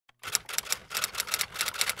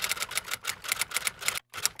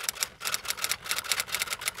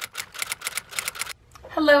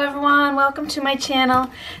Hello everyone, welcome to my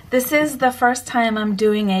channel. This is the first time I'm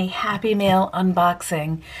doing a Happy Mail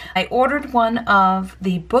unboxing. I ordered one of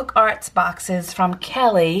the Book Arts boxes from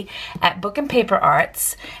Kelly at Book and Paper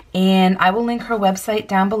Arts, and I will link her website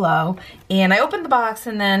down below. And I opened the box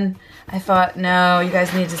and then I thought, no, you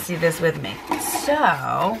guys need to see this with me.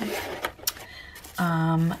 So,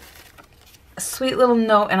 a sweet little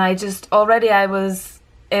note, and I was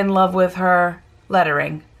in love with her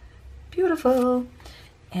lettering. Beautiful.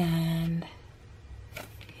 And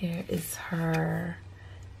here is her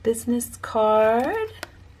business card.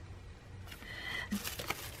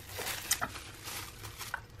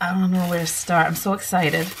 I don't know where to start. I'm so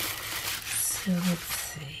excited. So let's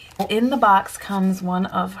see. In the box comes one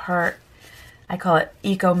of her, I call it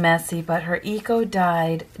Eco Messy, but her Eco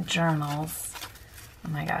Dyed journals. Oh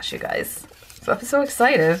my gosh, you guys. So I'm so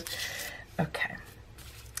excited. Okay.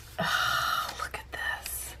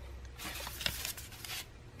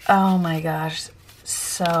 Oh my gosh,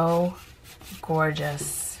 so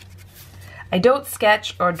gorgeous. I don't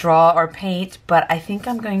sketch or draw or paint, but I think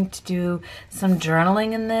I'm going to do some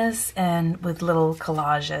journaling in this and with little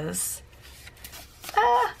collages.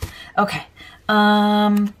 Okay.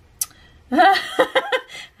 I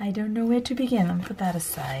don't know where to begin. I'm gonna put that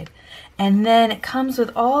aside. And then it comes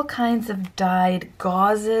with all kinds of dyed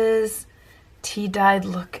gauzes, tea dyed.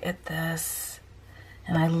 Look at this.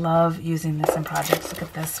 And I love using this in projects. Look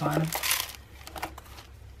at this one.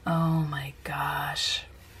 Oh my gosh.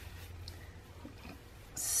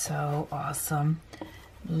 So awesome.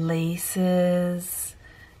 Laces.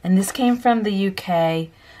 And this came from the UK.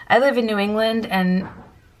 I live in New England and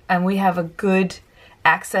we have a good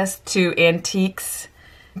access to antiques,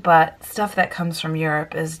 but stuff that comes from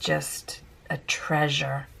Europe is just a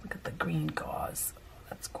treasure. Look at the green gauze.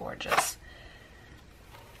 That's gorgeous.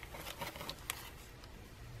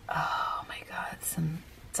 Oh my god, some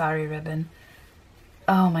sari ribbon.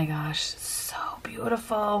 Oh my gosh, so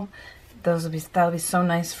beautiful. That'll be so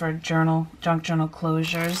nice for junk journal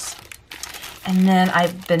closures. And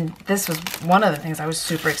then this was one of the things I was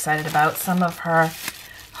super excited about, some of her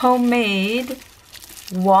homemade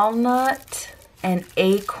walnut and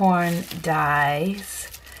acorn dyes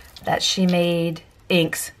that she made,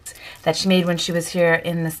 inks, that she made when she was here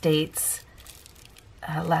in the States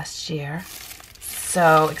last year.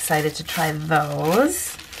 So excited to try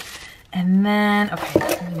those. And then, okay,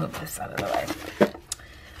 let me move this out of the way.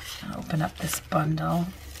 I'll open up this bundle.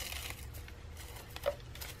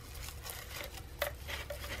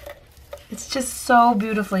 It's just so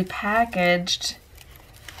beautifully packaged.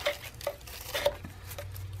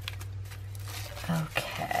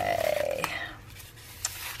 Okay.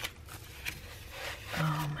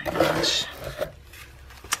 Oh my gosh.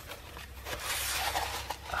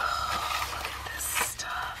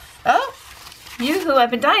 Yoo-hoo, I've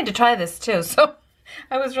been dying to try this too, so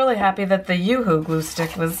I was really happy that the Yoo-hoo glue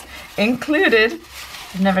stick was included.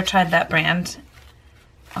 I've never tried that brand.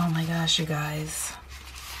 Oh my gosh, you guys.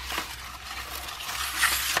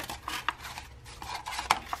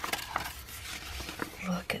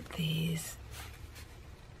 Look at these.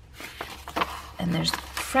 And there's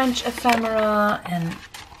French ephemera and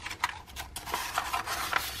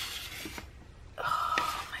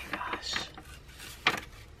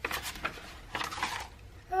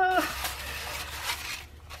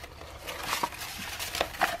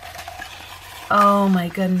oh my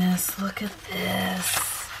goodness, look at this.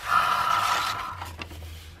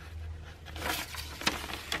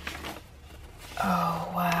 Oh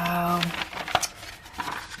wow.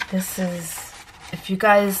 This is, if you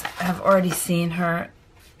guys have already seen her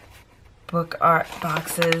book art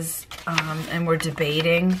boxes and we're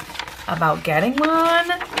debating about getting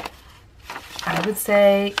one, I would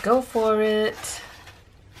say go for it.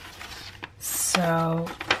 So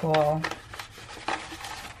cool.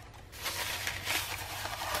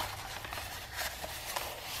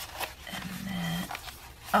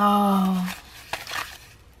 Oh,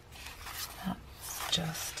 that's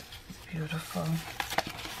just beautiful.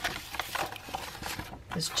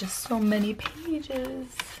 There's just so many pages.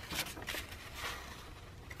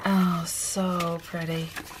 Oh, so pretty.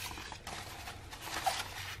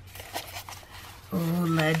 Ooh,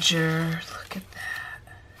 ledger. Look at that.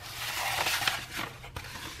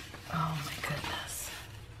 Oh my goodness.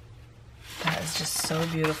 That is just so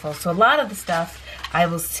beautiful. So a lot of the stuff I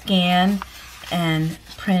will scan and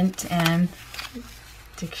print and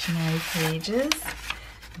dictionary pages.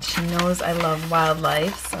 She knows I love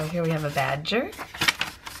wildlife, so here we have a badger.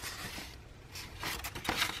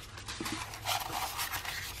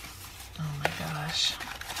 Oh my gosh.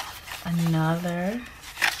 Another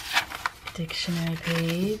dictionary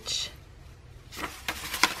page.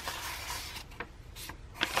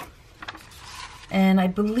 And I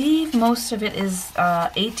believe most of it is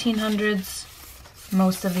 1800s,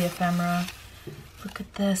 most of the ephemera. Look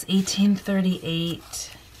at this,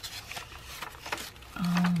 1838.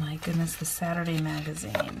 Oh my goodness, the Saturday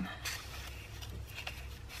magazine.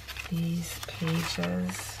 These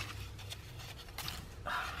pages.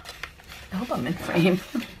 I hope I'm in frame.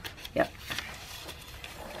 Yep.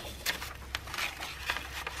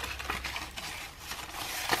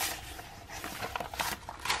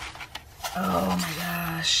 Oh my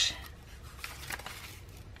gosh.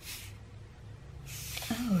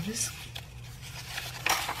 Oh, this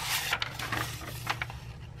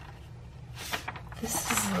is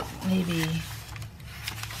maybe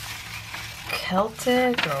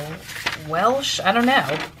Celtic or Welsh. I don't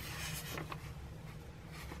know.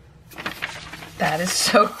 That is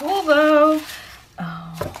so cool though.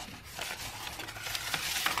 Oh.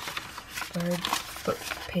 Bird book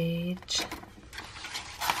page.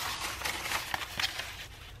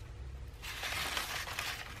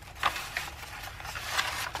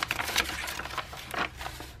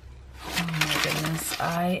 Oh my goodness.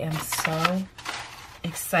 I am so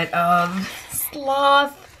excited. Oh,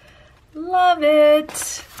 sloth. Love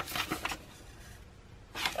it.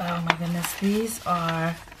 Oh my goodness. These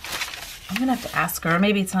are, I'm gonna have to ask her, or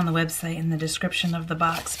maybe it's on the website in the description of the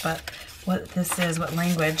box, but what this is, what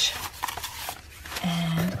language.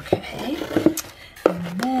 And okay.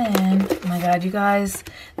 And then, oh my God, you guys,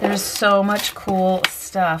 there's so much cool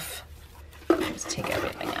stuff. Just take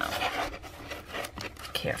everything out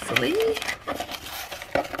carefully.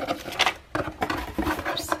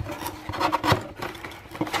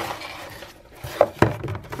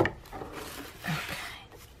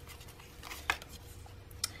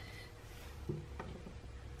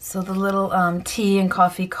 So the little tea and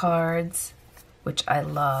coffee cards, which I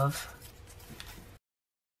love.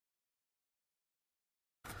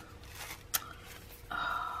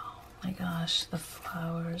 Oh my gosh, the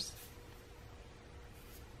flowers.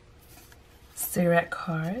 Cigarette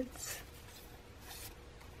cards.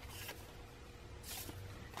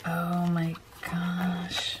 Oh my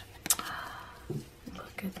gosh.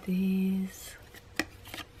 Look at these.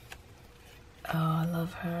 Oh, I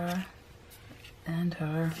love her. And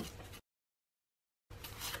her.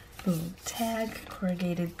 Little tag,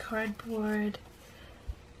 corrugated cardboard.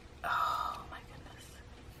 Oh my goodness.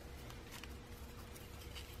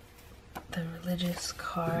 The religious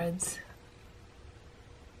cards.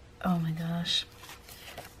 Oh my gosh.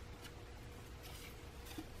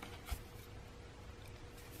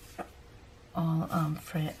 All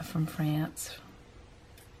from France.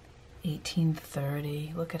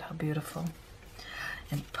 1830. Look at how beautiful.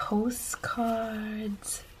 And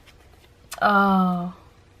postcards. Oh.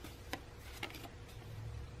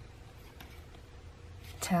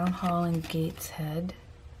 Town Hall in Gateshead.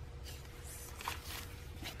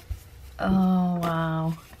 Oh,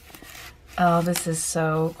 wow. Oh, this is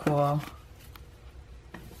so cool.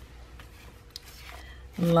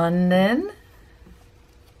 London.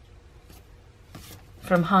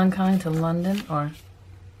 From Hong Kong to London, or,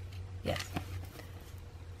 yes.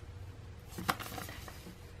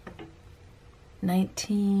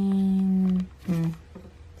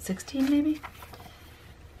 1916 maybe?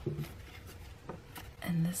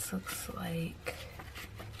 And this looks like,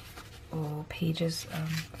 oh, pages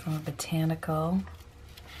from a botanical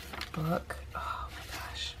book. Oh my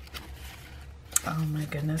gosh. Oh my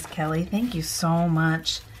goodness, Kelly, thank you so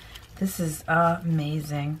much. This is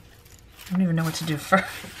amazing. I don't even know what to do for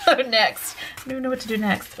next. I don't even know what to do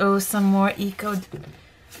next. Oh, some more eco.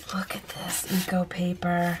 Look at this eco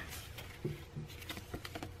paper.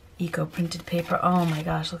 Eco printed paper. Oh my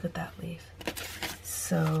gosh, look at that leaf.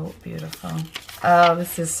 So beautiful. Oh,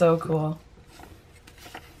 this is so cool.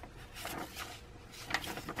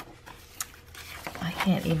 I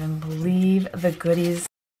can't even believe the goodies.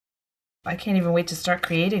 I can't even wait to start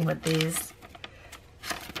creating with these.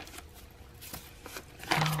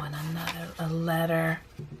 Oh, and a letter.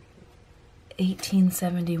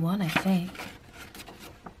 1871, I think.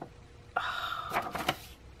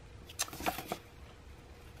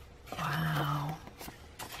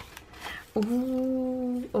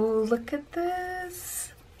 Ooh, oh, look at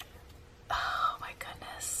this. Oh my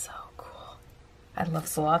goodness, so cool. I love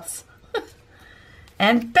sloths.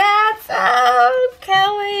 And bats. Oh,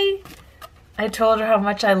 Kelly. I told her how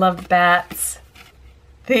much I loved bats.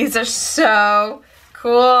 These are so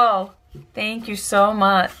cool. Thank you so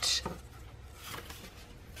much.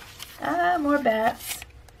 Ah, more bats.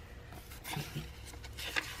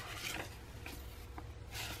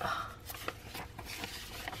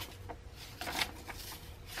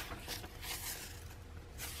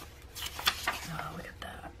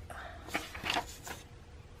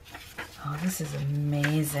 This is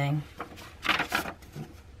amazing.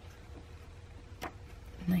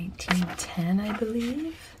 1910, I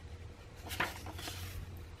believe.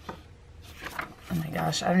 Oh my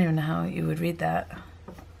gosh, I don't even know how you would read that.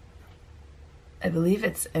 I believe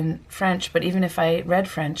it's in French, but even if I read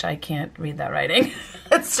French, I can't read that writing.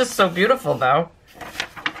 It's just so beautiful, though.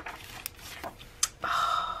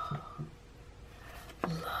 Oh,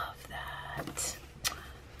 love that.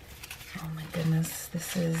 Oh my goodness,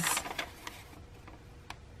 this is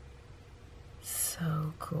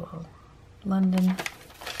so cool. London.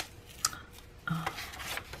 Oh.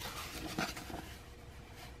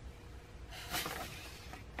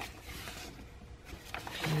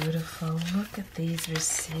 Beautiful. Look at these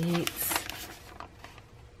receipts.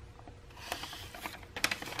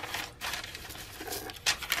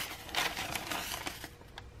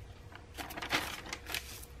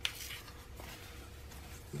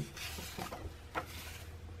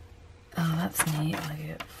 Oh, that's neat. Like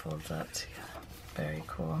it folds up together. Very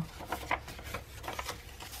cool.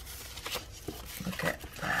 Look at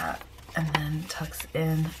that. And then tucks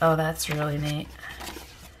in. Oh, that's really neat.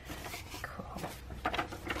 Cool.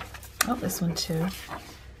 Oh, this one too.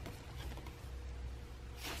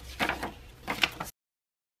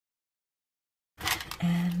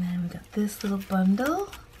 And then we got this little bundle.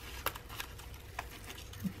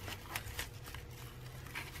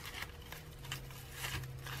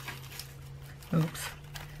 Oops.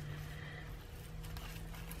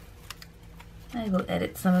 I will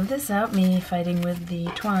edit some of this out, me fighting with the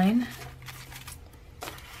twine.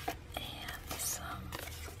 And some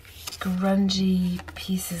grungy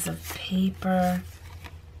pieces of paper.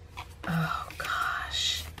 Oh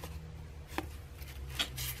gosh.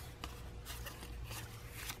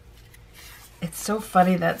 It's so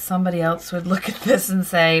funny that somebody else would look at this and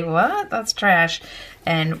say, what? That's trash.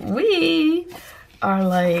 And we are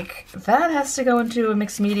like, that has to go into a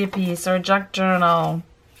mixed media piece or a junk journal.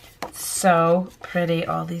 So pretty,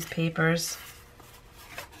 all these papers.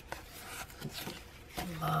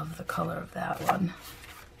 Love the color of that one.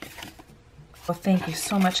 Well, thank you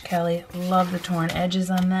so much, Kelly. Love the torn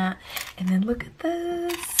edges on that. And then look at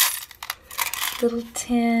this little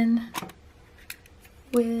tin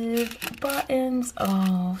with buttons.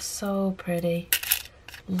 Oh, so pretty.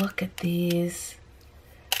 Look at these.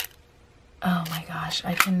 Oh my gosh,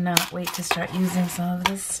 I cannot wait to start using some of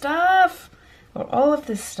this stuff. Or all of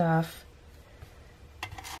this stuff.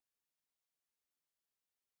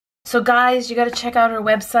 So guys, you got to check out her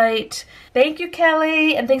website. Thank you,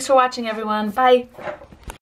 Kelly, and thanks for watching, everyone. Bye.